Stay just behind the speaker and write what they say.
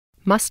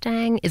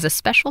Mustang is a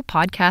special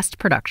podcast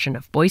production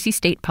of Boise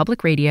State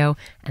Public Radio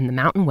and the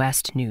Mountain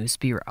West News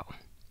Bureau.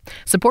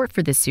 Support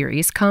for this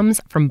series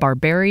comes from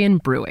Barbarian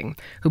Brewing,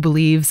 who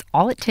believes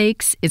all it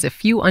takes is a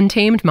few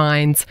untamed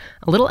minds,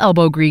 a little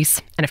elbow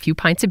grease, and a few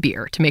pints of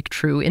beer to make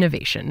true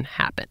innovation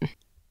happen.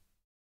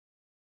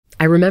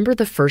 I remember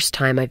the first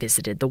time I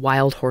visited the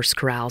wild horse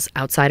corrals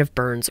outside of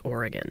Burns,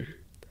 Oregon.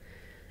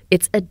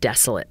 It's a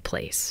desolate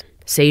place.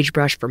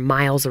 Sagebrush for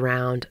miles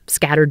around,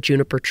 scattered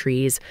juniper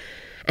trees,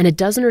 and a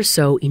dozen or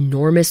so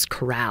enormous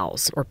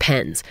corrals or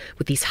pens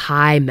with these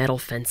high metal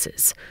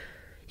fences.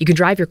 You can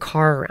drive your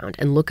car around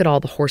and look at all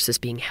the horses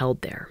being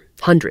held there.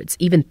 Hundreds,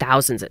 even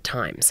thousands at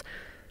times.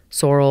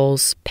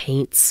 Sorrels,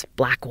 paints,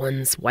 black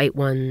ones, white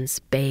ones,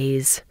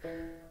 bays.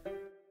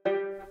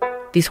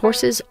 These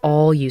horses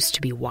all used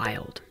to be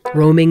wild,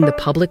 roaming the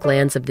public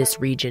lands of this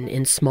region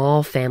in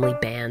small family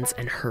bands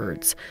and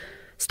herds.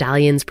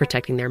 Stallions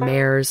protecting their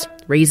mares,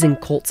 raising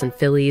colts and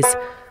fillies,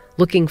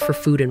 looking for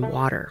food and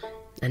water,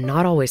 and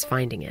not always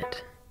finding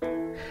it.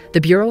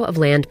 The Bureau of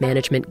Land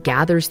Management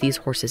gathers these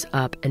horses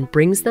up and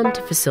brings them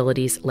to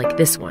facilities like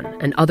this one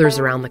and others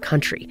around the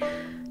country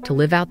to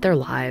live out their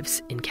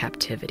lives in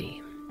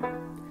captivity.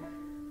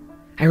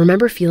 I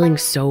remember feeling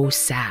so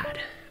sad,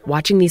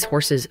 watching these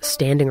horses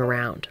standing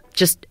around,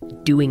 just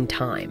doing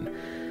time.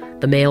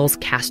 The males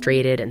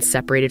castrated and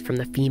separated from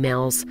the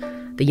females,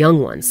 the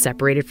young ones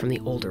separated from the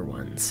older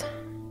ones.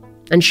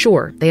 And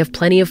sure, they have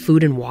plenty of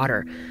food and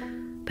water,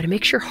 but it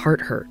makes your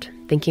heart hurt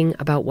thinking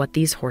about what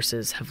these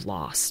horses have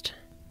lost.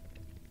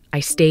 I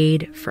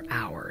stayed for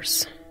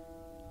hours.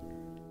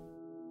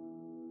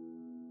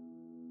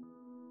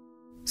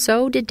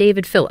 So did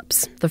David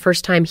Phillips, the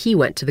first time he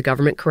went to the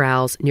government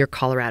corrals near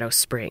Colorado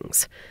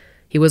Springs.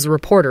 He was a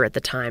reporter at the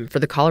time for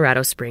the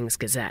Colorado Springs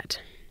Gazette.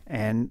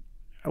 And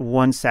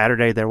one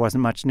Saturday, there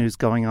wasn't much news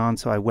going on,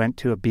 so I went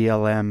to a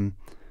BLM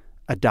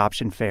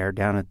adoption fair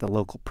down at the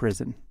local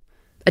prison.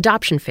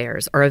 Adoption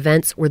fairs are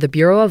events where the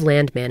Bureau of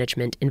Land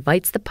Management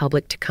invites the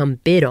public to come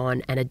bid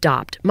on and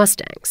adopt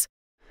Mustangs.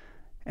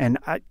 And,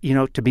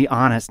 to be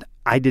honest,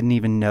 I didn't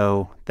even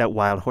know that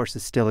wild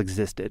horses still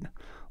existed,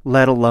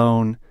 let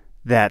alone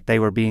that they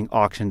were being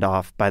auctioned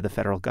off by the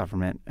federal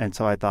government. And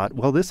so I thought,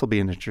 well, this will be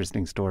an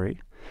interesting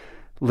story.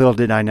 Little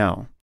did I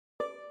know.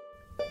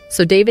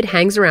 So David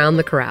hangs around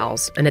the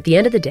corrals, and at the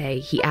end of the day,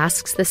 he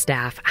asks the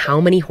staff how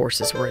many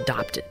horses were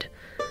adopted.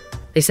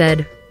 They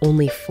said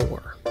only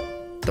 4.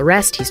 The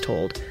rest, he's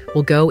told,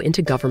 will go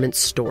into government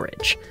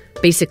storage,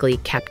 basically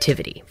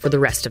captivity for the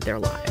rest of their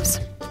lives.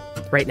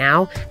 Right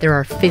now, there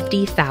are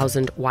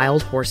 50,000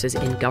 wild horses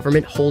in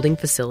government holding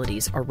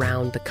facilities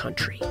around the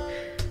country.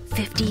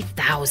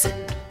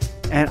 50,000.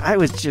 And I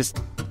was just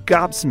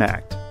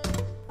gobsmacked.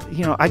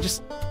 I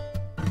just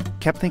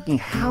kept thinking,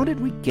 how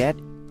did we get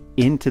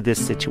into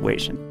this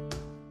situation?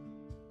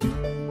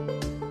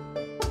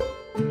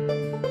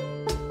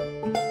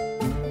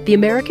 The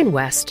American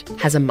West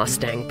has a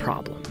Mustang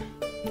problem,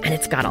 and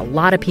it's got a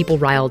lot of people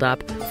riled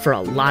up for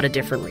a lot of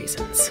different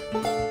reasons.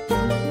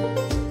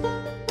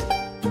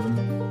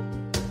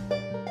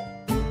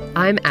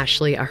 I'm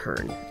Ashley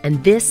Ahearn,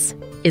 and this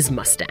is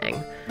Mustang,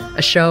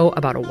 a show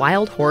about a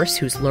wild horse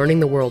who's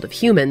learning the world of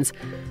humans,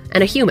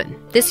 and a human,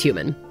 this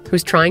human,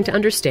 who's trying to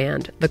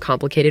understand the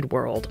complicated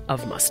world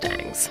of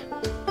Mustangs.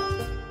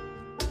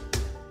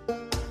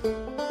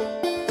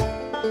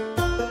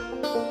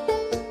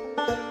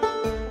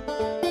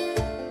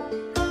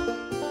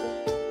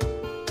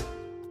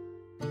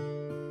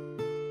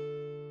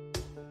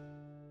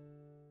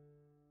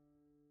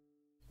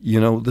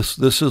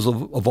 This is a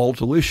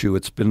volatile issue.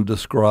 It's been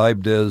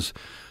described as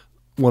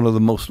one of the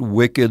most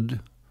wicked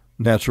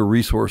natural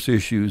resource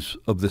issues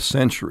of this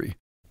century.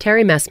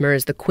 Terry Messmer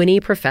is the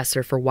Quinney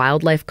Professor for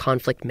Wildlife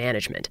Conflict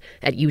Management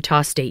at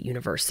Utah State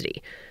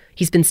University.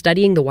 He's been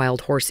studying the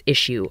wild horse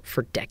issue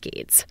for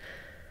decades.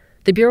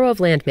 The Bureau of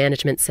Land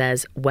Management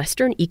says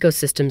Western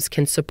ecosystems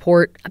can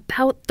support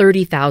about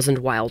 30,000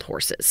 wild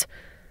horses.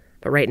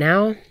 But right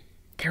now,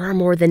 there are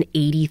more than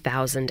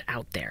 80,000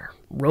 out there,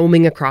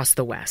 roaming across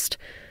the West.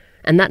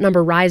 And that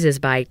number rises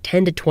by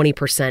 10 to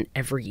 20%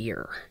 every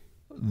year.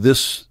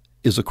 This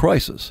is a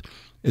crisis.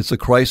 It's a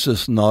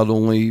crisis not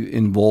only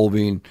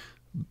involving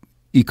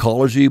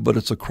ecology, but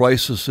it's a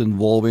crisis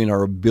involving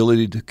our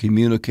ability to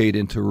communicate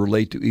and to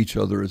relate to each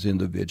other as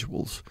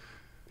individuals.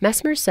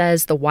 Messmer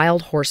says the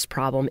wild horse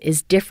problem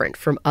is different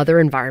from other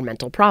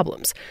environmental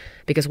problems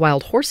because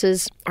wild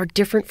horses are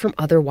different from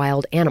other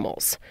wild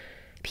animals.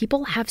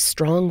 People have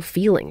strong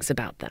feelings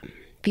about them.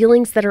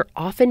 Feelings that are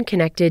often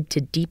connected to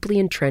deeply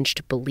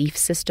entrenched belief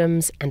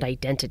systems and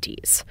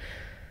identities.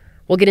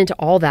 We'll get into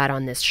all that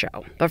on this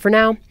show, but for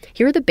now,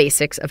 here are the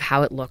basics of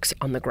how it looks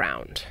on the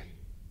ground.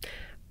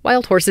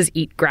 Wild horses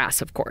eat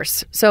grass, of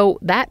course, so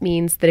that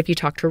means that if you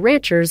talk to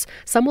ranchers,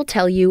 some will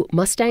tell you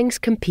Mustangs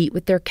compete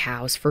with their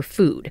cows for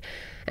food,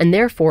 and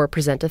therefore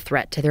present a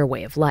threat to their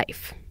way of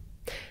life.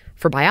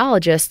 For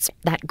biologists,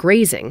 that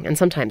grazing, and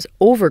sometimes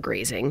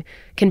overgrazing,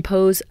 can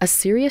pose a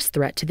serious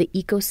threat to the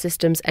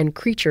ecosystems and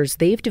creatures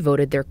they've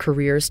devoted their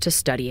careers to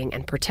studying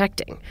and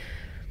protecting.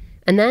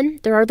 And then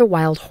there are the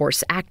wild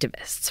horse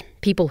activists,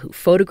 people who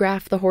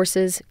photograph the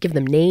horses, give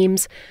them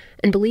names,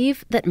 and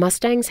believe that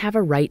Mustangs have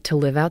a right to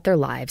live out their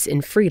lives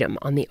in freedom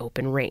on the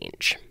open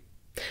range.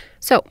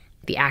 So,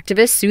 the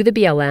activists sue the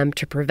BLM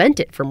to prevent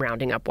it from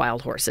rounding up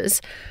wild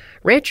horses.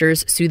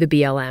 Ranchers sue the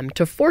BLM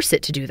to force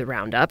it to do the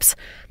roundups.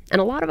 And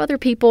a lot of other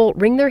people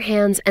wring their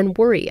hands and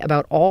worry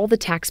about all the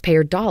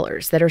taxpayer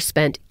dollars that are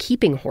spent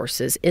keeping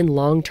horses in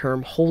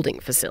long-term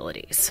holding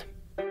facilities.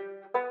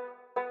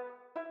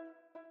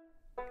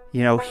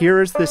 You know,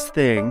 here is this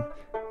thing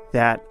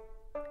that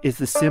is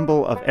the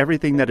symbol of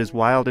everything that is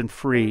wild and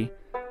free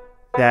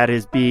that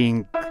is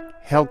being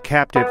held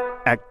captive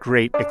at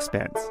great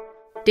expense.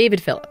 David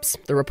Phillips,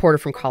 the reporter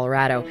from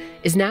Colorado,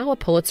 is now a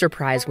Pulitzer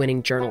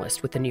Prize-winning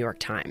journalist with the New York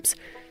Times.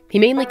 He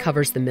mainly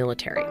covers the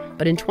military,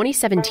 but in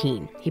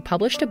 2017, he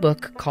published a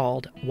book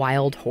called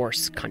Wild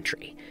Horse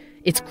Country.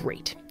 It's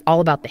great,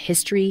 all about the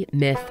history,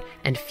 myth,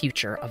 and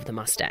future of the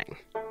Mustang.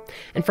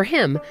 And for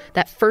him,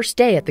 that first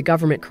day at the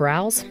government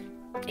corrals,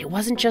 it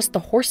wasn't just the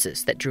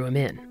horses that drew him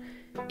in.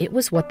 It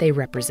was what they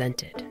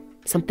represented,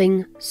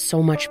 something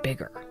so much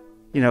bigger.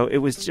 You know, it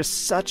was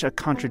just such a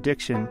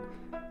contradiction,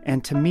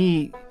 and to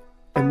me,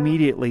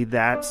 immediately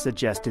that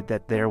suggested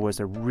that there was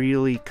a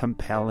really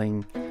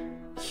compelling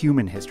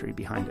human history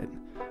behind it.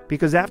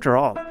 Because after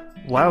all,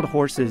 wild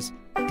horses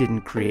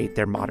didn't create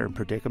their modern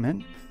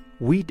predicament.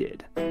 We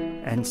did.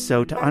 And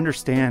so to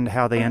understand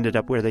how they ended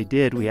up where they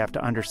did, we have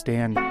to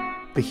understand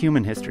the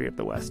human history of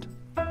the West.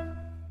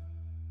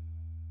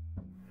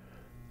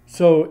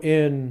 So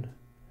in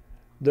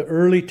the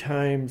early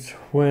times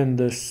when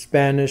the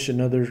Spanish and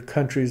other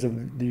countries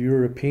of the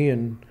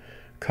European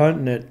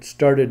continent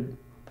started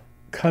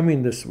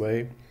coming this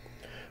way,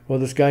 well,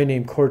 this guy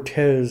named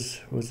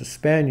Cortez was a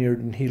Spaniard,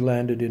 and he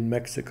landed in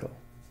Mexico,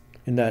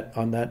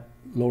 on that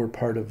lower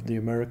part of the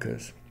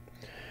Americas.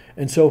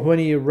 And so when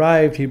he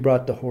arrived, he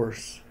brought the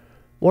horse.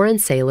 Warren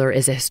Saylor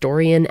is a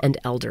historian and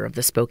elder of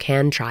the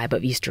Spokane tribe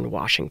of eastern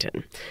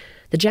Washington.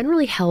 The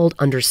generally held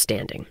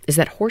understanding is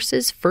that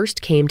horses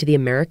first came to the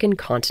American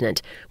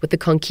continent with the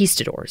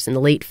conquistadors in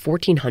the late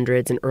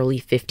 1400s and early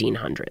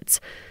 1500s.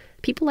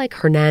 People like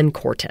Hernan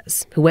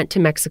Cortez, who went to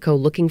Mexico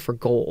looking for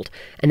gold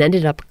and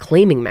ended up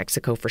claiming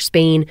Mexico for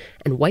Spain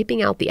and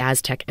wiping out the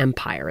Aztec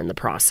Empire in the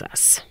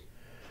process.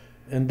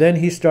 And then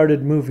he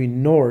started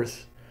moving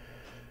north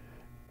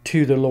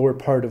to the lower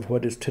part of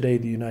what is today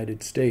the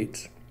United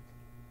States.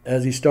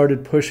 As he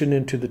started pushing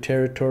into the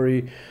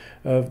territory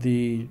of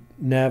the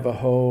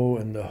Navajo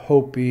and the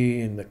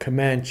Hopi and the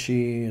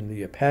Comanche and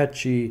the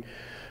Apache,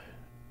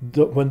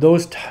 when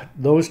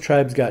those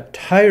tribes got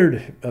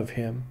tired of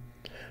him,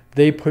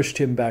 they pushed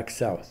him back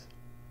south,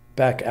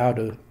 back out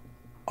of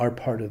our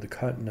part of the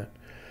continent.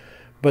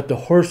 But the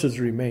horses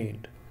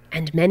remained.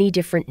 And many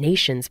different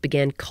nations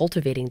began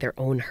cultivating their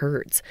own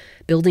herds,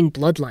 building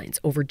bloodlines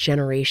over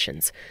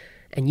generations,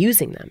 and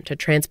using them to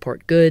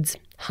transport goods,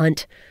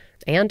 hunt,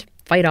 and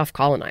fight off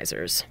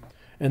colonizers.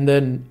 And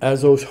then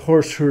as those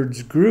horse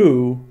herds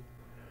grew,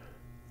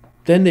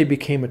 then they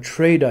became a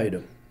trade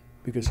item,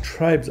 because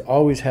tribes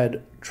always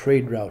had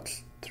trade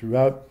routes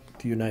throughout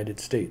the United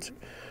States.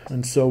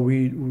 And so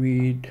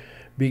we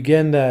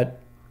began that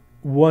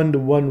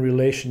one-to-one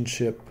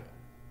relationship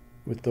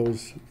with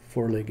those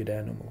four-legged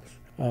animals.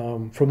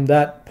 From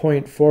that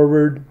point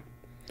forward,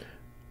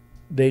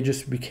 they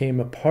just became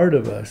a part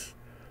of us.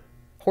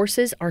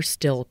 Horses are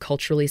still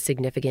culturally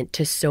significant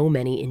to so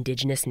many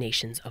indigenous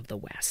nations of the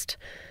West.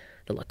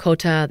 The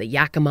Lakota, the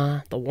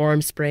Yakima, the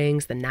Warm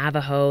Springs, the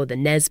Navajo, the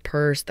Nez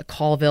Perce, the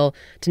Colville,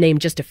 to name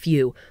just a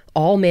few,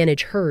 all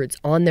manage herds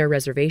on their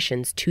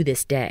reservations to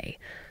this day.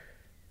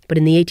 But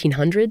in the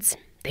 1800s,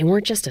 they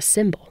weren't just a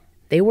symbol.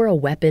 They were a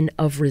weapon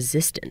of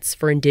resistance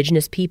for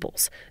indigenous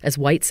peoples as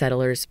white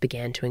settlers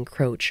began to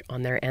encroach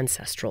on their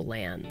ancestral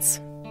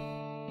lands.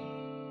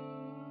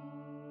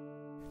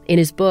 In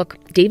his book,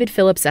 David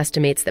Phillips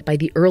estimates that by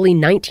the early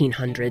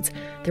 1900s,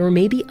 there were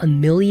maybe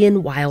 1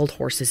 million wild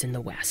horses in the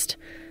West.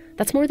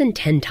 That's more than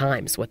 10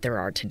 times what there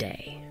are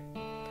today.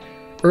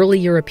 Early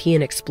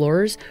European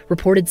explorers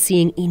reported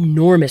seeing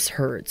enormous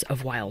herds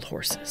of wild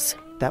horses.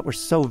 That were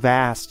so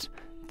vast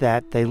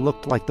that they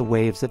looked like the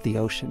waves of the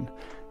ocean,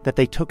 that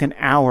they took an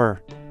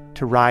hour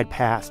to ride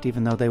past,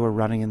 even though they were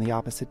running in the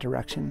opposite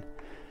direction.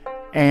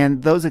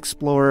 And those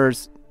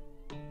explorers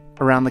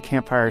around the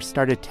campfire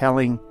started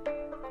telling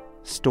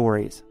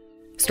stories.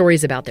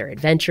 Stories about their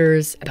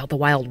adventures, about the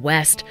Wild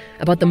West,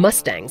 about the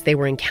Mustangs they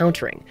were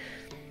encountering.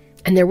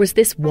 And there was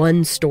this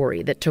one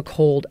story that took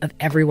hold of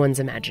everyone's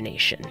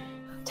imagination.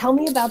 Tell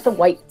me about the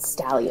White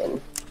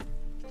Stallion.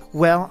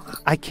 Well,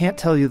 I can't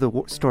tell you the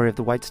story of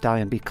the White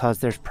Stallion because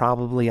there's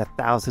probably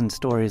 1,000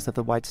 stories of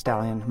the White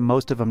Stallion,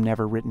 most of them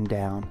never written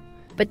down.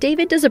 But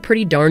David does a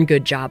pretty darn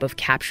good job of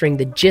capturing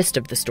the gist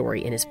of the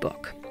story in his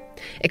book.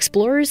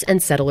 Explorers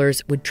and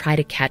settlers would try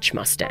to catch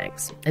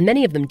Mustangs, and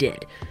many of them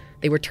did.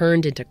 They were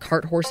turned into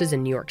cart horses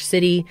in New York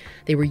City.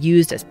 They were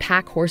used as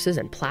pack horses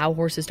and plow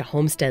horses to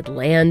homestead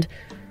land.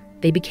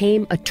 They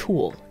became a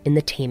tool in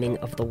the taming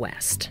of the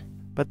West.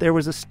 But there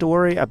was a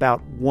story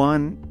about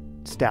one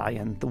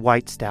stallion, the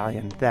White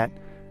Stallion, that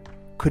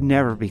could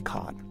never be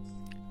caught.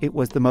 It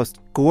was the most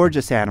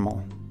gorgeous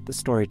animal, the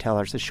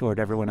storytellers assured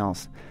everyone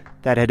else,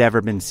 that had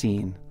ever been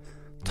seen.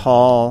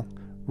 Tall,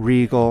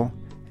 regal,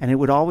 and it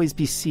would always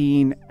be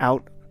seen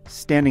out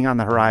standing on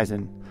the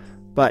horizon.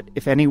 But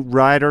if any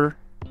rider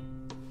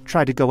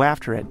tried to go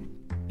after it,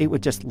 it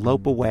would just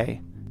lope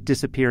away,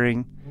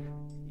 disappearing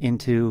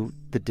into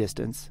the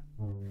distance.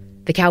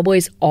 The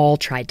cowboys all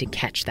tried to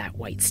catch that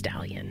white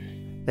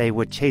stallion. They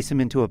would chase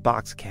him into a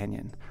box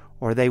canyon,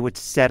 or they would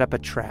set up a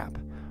trap,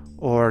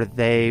 or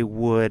they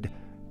would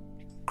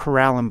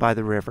corral him by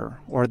the river,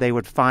 or they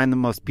would find the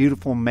most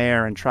beautiful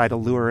mare and try to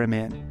lure him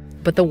in.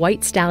 But the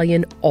white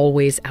stallion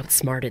always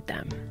outsmarted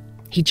them.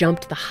 He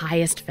jumped the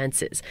highest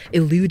fences,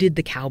 eluded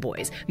the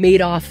cowboys,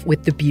 made off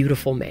with the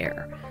beautiful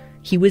mare.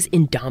 He was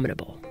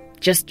indomitable,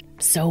 just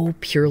so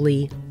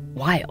purely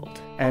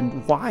wild.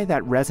 And why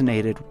that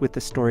resonated with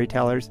the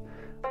storytellers,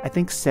 I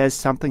think says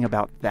something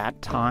about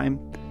that time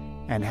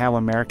and how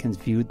Americans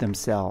viewed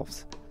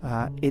themselves.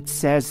 It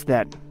says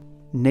that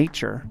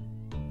nature,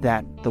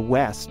 that the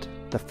West,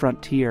 the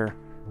frontier,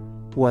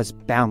 was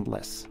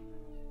boundless,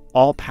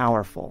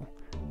 all-powerful,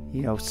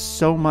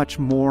 so much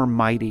more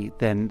mighty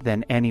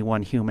than any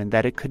one human,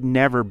 that it could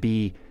never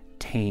be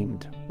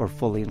tamed or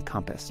fully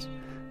encompassed.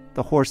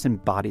 The horse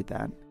embodied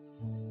that.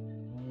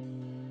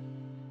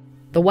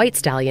 The white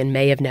stallion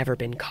may have never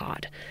been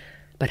caught,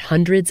 but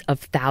hundreds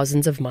of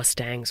thousands of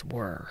Mustangs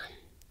were.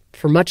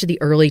 For much of the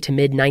early to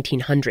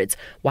mid-1900s,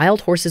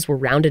 wild horses were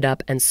rounded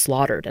up and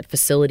slaughtered at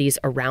facilities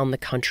around the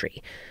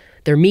country.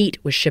 Their meat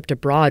was shipped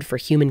abroad for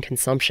human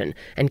consumption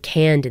and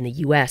canned in the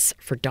U.S.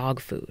 for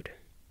dog food.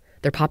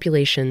 Their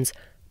populations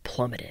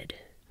plummeted.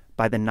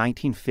 By the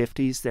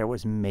 1950s, there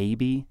was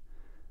maybe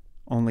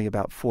only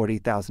about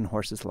 40,000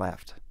 horses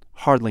left.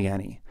 Hardly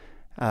any.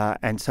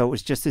 And so it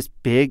was just this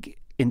big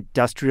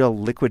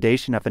industrial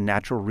liquidation of a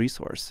natural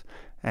resource.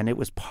 And it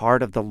was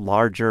part of the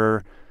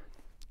larger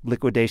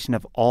liquidation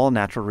of all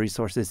natural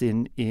resources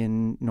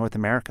in North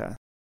America.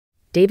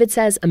 David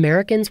says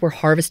Americans were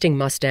harvesting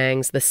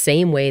Mustangs the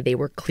same way they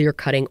were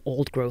clear-cutting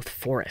old-growth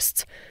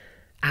forests.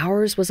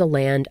 Ours was a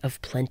land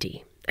of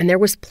plenty, and there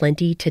was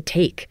plenty to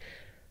take,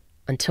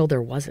 until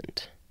there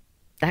wasn't.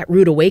 That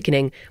rude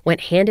awakening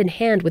went hand in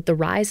hand with the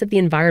rise of the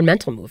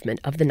environmental movement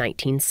of the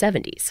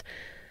 1970s.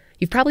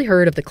 You've probably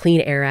heard of the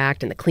Clean Air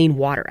Act and the Clean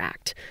Water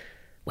Act.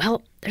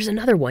 Well, there's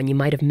another one you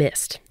might have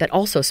missed that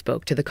also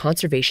spoke to the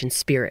conservation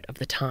spirit of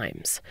the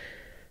times.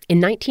 In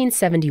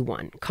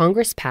 1971,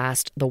 Congress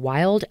passed the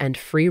Wild and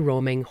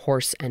Free-Roaming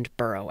Horse and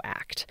Burro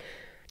Act.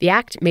 The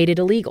act made it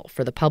illegal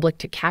for the public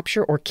to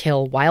capture or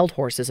kill wild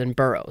horses and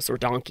burros, or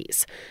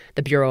donkeys.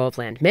 The Bureau of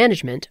Land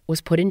Management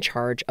was put in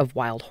charge of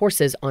wild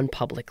horses on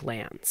public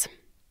lands.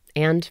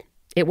 And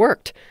it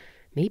worked.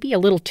 Maybe a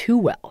little too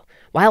well.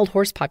 Wild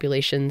horse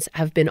populations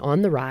have been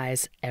on the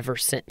rise ever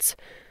since.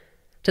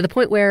 To the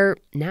point where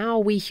now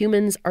we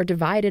humans are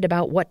divided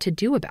about what to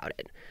do about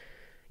it.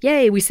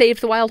 Yay, we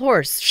saved the wild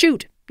horse.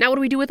 Shoot! Now what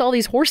do we do with all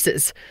these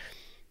horses?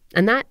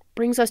 And that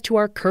brings us to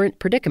our current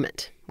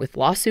predicament, with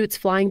lawsuits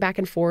flying back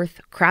and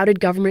forth, crowded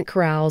government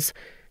corrals,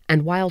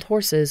 and wild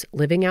horses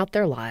living out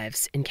their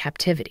lives in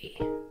captivity.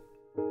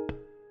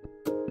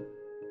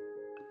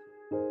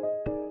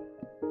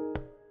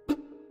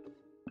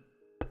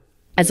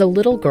 As a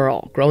little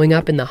girl growing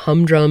up in the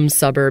humdrum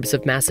suburbs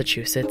of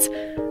Massachusetts,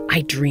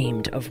 I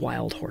dreamed of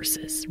wild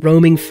horses,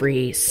 roaming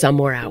free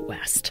somewhere out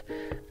west.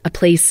 A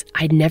place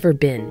I'd never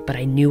been, but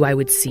I knew I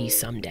would see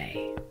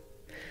someday.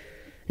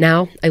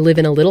 Now, I live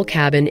in a little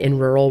cabin in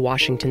rural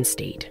Washington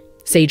state,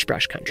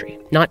 sagebrush country,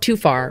 not too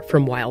far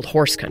from wild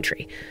horse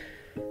country.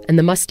 And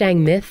the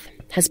Mustang myth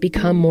has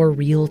become more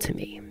real to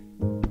me.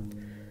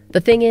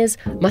 The thing is,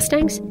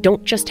 Mustangs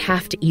don't just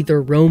have to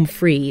either roam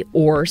free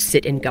or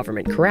sit in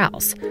government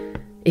corrals.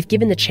 If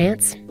given the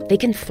chance, they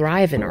can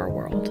thrive in our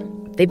world.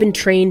 They've been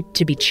trained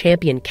to be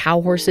champion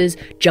cow horses,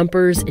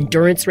 jumpers,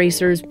 endurance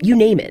racers, you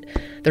name it.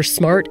 They're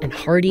smart and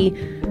hardy.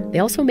 They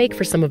also make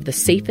for some of the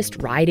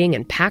safest riding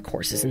and pack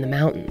horses in the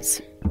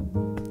mountains.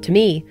 To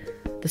me,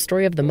 the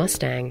story of the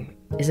Mustang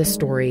is a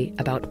story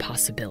about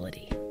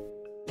possibility.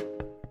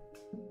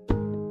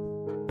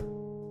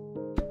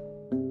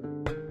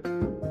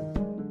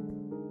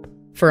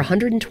 For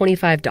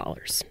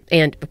 $125,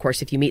 and of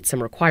course if you meet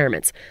some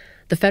requirements,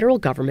 the federal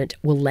government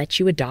will let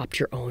you adopt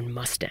your own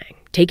Mustang,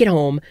 take it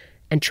home,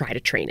 and try to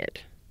train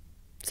it.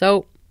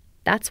 So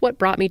that's what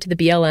brought me to the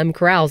BLM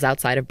corrals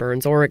outside of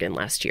Burns, Oregon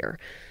last year.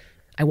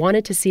 I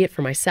wanted to see it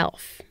for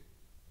myself,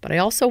 but I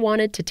also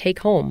wanted to take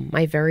home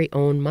my very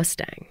own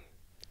Mustang.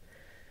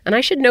 And I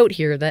should note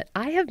here that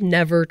I have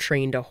never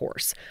trained a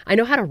horse. I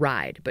know how to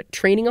ride, but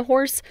training a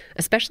horse,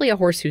 especially a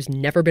horse who's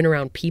never been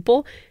around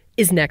people,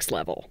 is next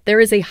level. There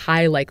is a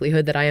high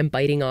likelihood that I am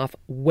biting off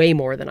way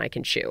more than I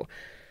can chew.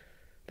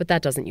 But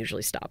that doesn't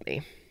usually stop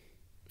me.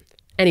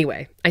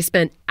 Anyway, I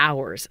spent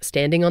hours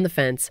standing on the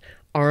fence,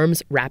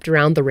 arms wrapped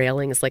around the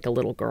railings like a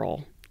little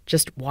girl,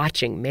 just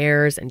watching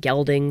mares and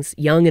geldings,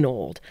 young and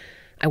old.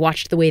 I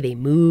watched the way they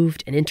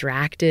moved and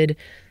interacted.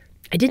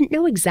 I didn't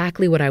know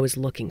exactly what I was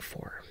looking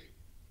for.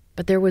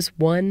 But there was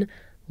one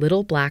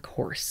little black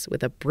horse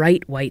with a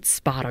bright white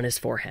spot on his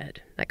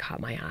forehead that caught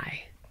my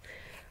eye.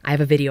 I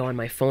have a video on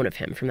my phone of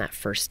him from that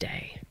first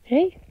day.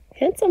 Hey,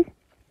 handsome.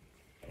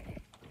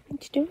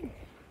 What you doing?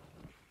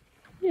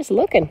 I'm just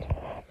looking.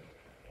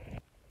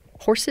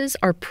 Horses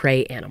are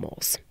prey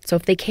animals, so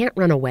if they can't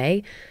run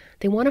away,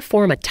 they want to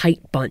form a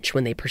tight bunch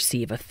when they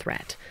perceive a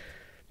threat.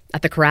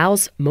 At the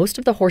corrals, most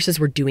of the horses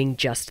were doing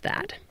just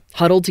that,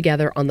 huddled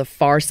together on the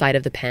far side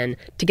of the pen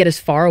to get as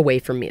far away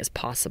from me as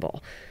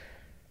possible.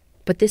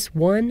 But this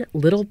one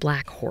little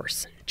black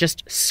horse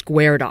just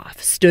squared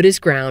off, stood his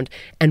ground,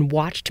 and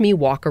watched me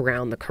walk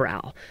around the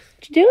corral.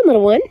 What you doing,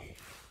 little one?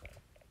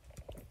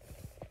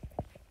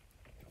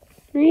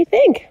 What do you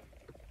think?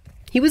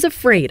 He was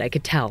afraid, I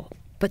could tell,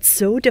 but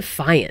so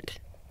defiant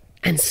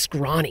and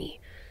scrawny,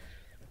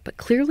 but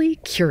clearly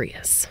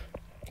curious.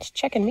 He's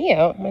checking me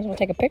out. Might as well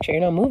take a picture.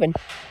 You're not moving.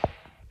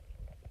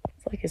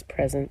 It's like his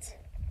presence.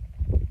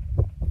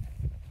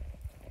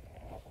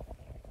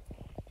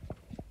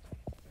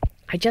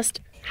 I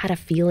just had a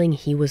feeling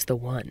he was the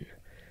one.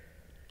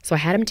 So I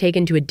had him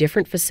taken to a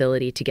different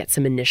facility to get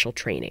some initial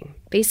training,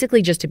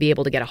 basically just to be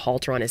able to get a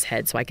halter on his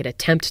head so I could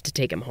attempt to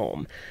take him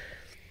home.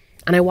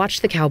 And I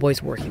watched the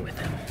cowboys working with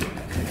him.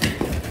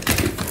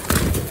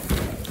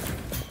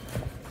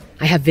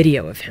 I have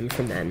video of him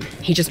from then.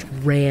 He just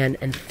ran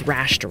and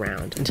thrashed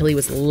around until he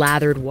was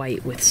lathered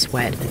white with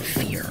sweat and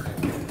fear.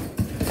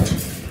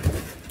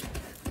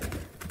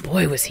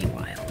 Boy, was he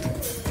wild.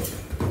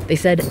 They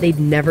said they'd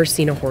never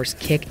seen a horse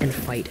kick and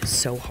fight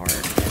so hard.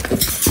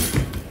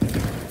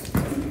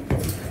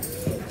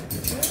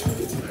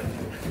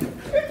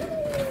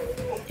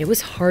 It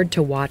was hard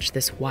to watch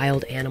this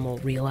wild animal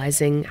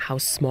realizing how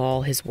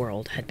small his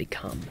world had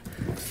become.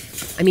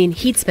 I mean,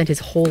 he'd spent his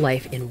whole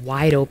life in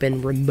wide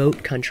open,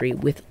 remote country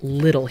with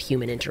little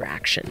human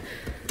interaction.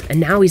 And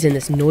now he's in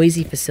this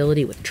noisy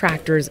facility with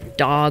tractors and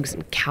dogs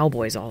and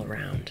cowboys all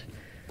around.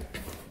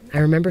 I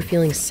remember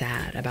feeling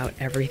sad about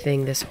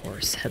everything this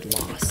horse had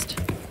lost.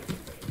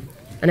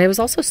 And I was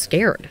also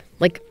scared.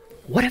 Like,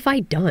 what have I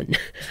done?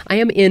 I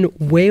am in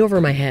way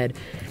over my head,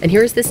 and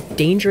here's this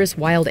dangerous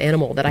wild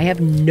animal that I have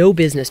no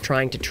business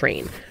trying to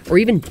train, or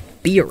even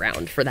be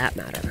around for that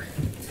matter.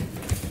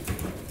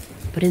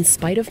 But in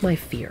spite of my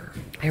fear,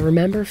 I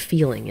remember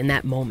feeling in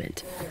that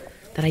moment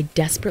that I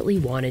desperately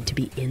wanted to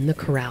be in the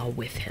corral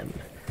with him.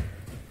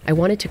 I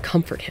wanted to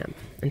comfort him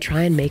and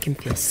try and make him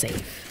feel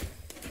safe.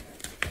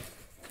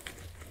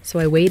 So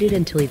I waited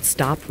until he'd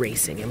stopped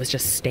racing and was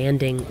just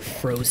standing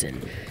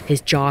frozen, his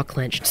jaw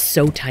clenched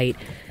so tight,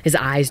 his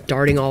eyes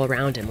darting all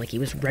around him like he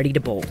was ready to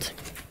bolt.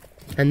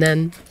 And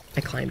then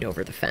I climbed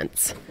over the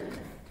fence.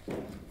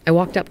 I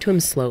walked up to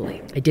him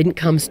slowly. I didn't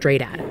come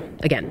straight at him.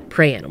 Again,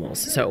 prey animals,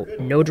 so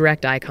no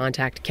direct eye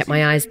contact, kept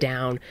my eyes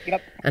down,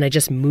 and I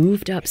just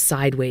moved up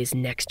sideways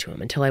next to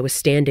him until I was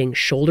standing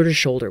shoulder to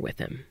shoulder with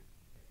him.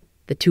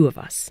 The two of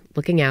us,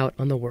 looking out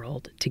on the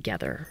world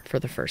together for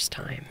the first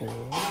time.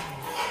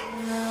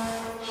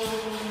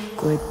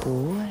 Good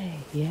boy,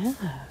 yeah.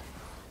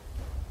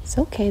 It's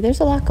okay,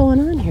 there's a lot going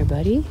on here,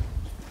 buddy.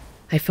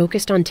 I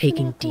focused on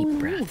taking deep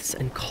breaths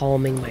and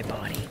calming my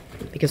body,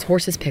 because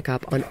horses pick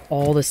up on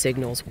all the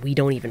signals we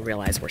don't even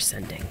realize we're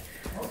sending.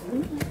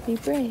 Be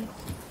brave.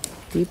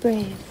 Be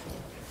brave.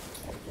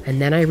 And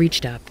then I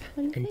reached up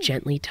and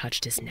gently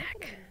touched his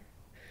neck.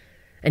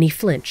 And he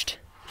flinched,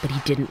 but he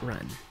didn't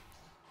run.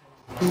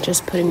 I'm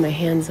just putting my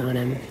hands on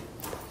him.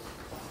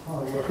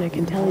 And I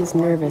can tell he's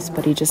nervous,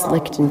 but he just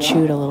licked and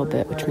chewed a little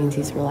bit, which means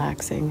he's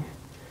relaxing.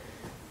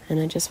 And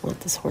I just want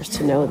this horse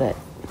to know that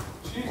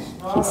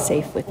he's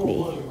safe with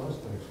me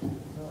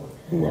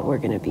and that we're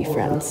going to be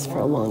friends for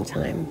a long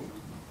time.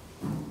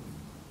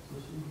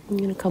 You're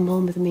going to come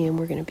home with me and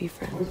we're going to be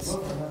friends.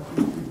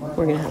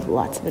 We're going to have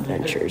lots of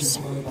adventures.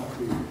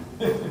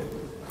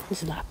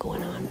 There's a lot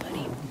going on,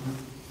 buddy.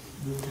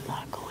 There's a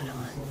lot going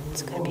on.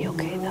 It's going to be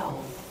okay, though.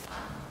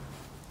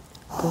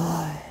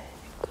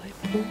 Good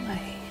boy.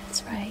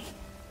 That's right.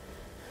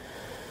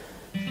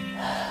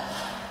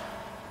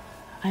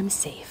 I'm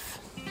safe.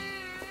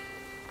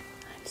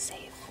 I'm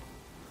safe.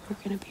 We're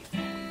going to be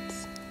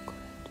friends. Good.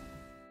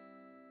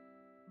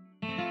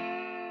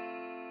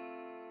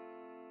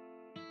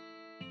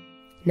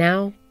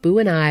 Now, Boo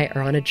and I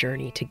are on a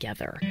journey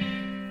together.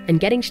 And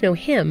getting to know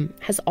him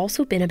has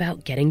also been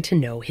about getting to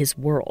know his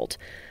world,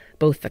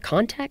 both the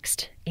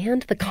context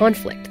and the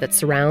conflict that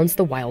surrounds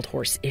the wild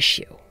horse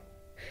issue.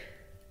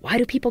 Why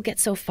do people get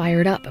so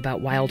fired up about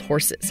wild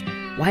horses?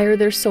 Why are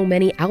there so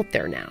many out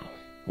there now?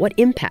 What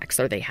impacts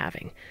are they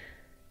having?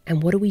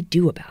 And what do we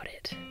do about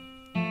it?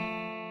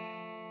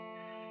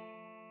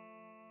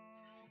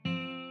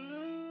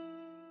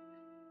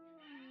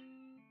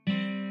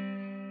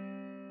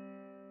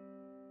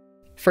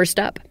 First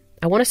up,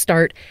 I want to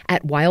start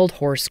at Wild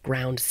Horse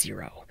Ground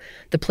Zero,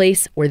 the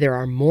place where there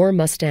are more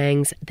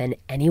Mustangs than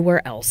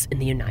anywhere else in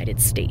the United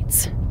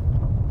States.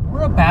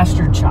 We're a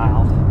bastard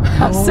child.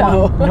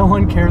 No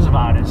one cares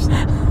about us.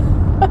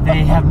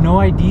 They have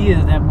no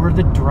idea that we're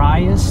the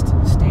driest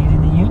state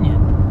in the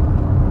union.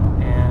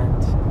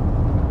 And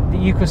the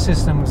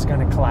ecosystem is going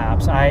to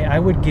collapse. I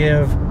would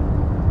give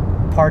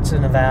parts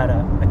of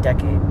Nevada a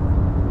decade.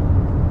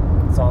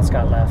 That's all it's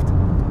got left.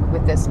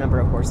 With this number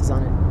of horses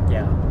on it?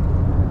 Yeah.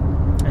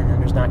 And then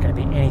there's not going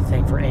to be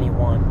anything for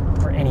anyone,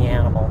 or any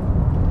animal.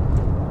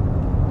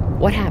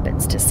 What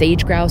happens to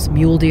sage grouse,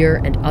 mule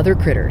deer, and other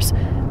critters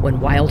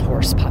when wild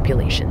horse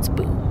populations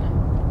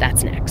boom?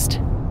 That's next.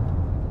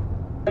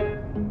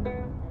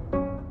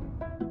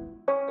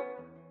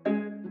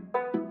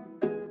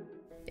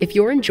 If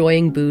you're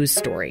enjoying Boo's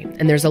story,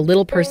 and there's a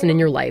little person in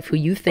your life who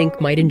you think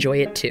might enjoy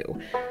it too,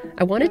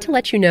 I wanted to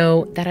let you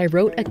know that I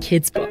wrote a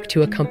kid's book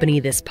to accompany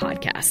this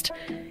podcast.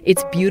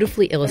 It's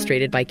beautifully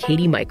illustrated by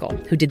Katie Michael,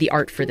 who did the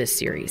art for this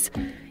series.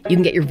 You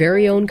can get your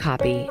very own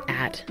copy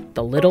at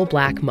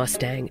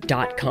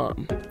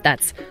thelittleblackmustang.com.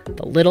 That's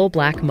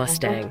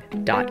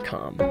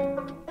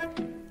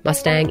thelittleblackmustang.com.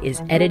 Mustang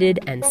is edited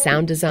and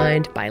sound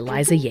designed by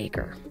Liza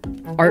Yeager.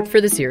 Art for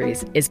the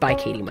series is by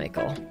Katie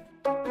Michael.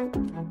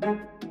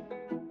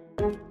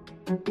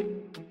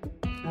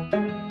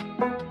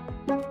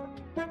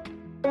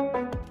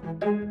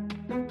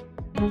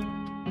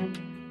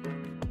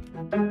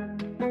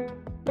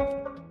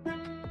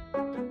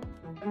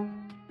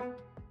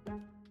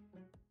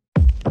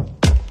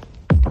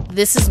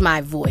 This is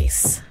my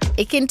voice.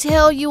 It can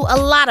tell you a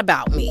lot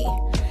about me,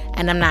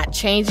 and I'm not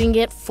changing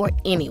it for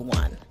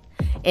anyone.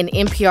 In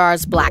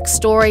NPR's Black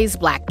Stories,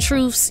 Black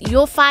Truths,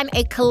 you'll find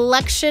a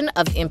collection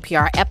of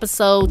NPR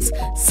episodes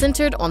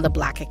centered on the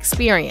Black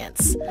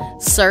experience.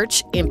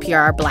 Search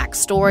NPR Black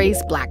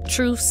Stories, Black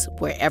Truths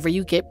wherever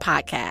you get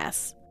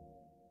podcasts.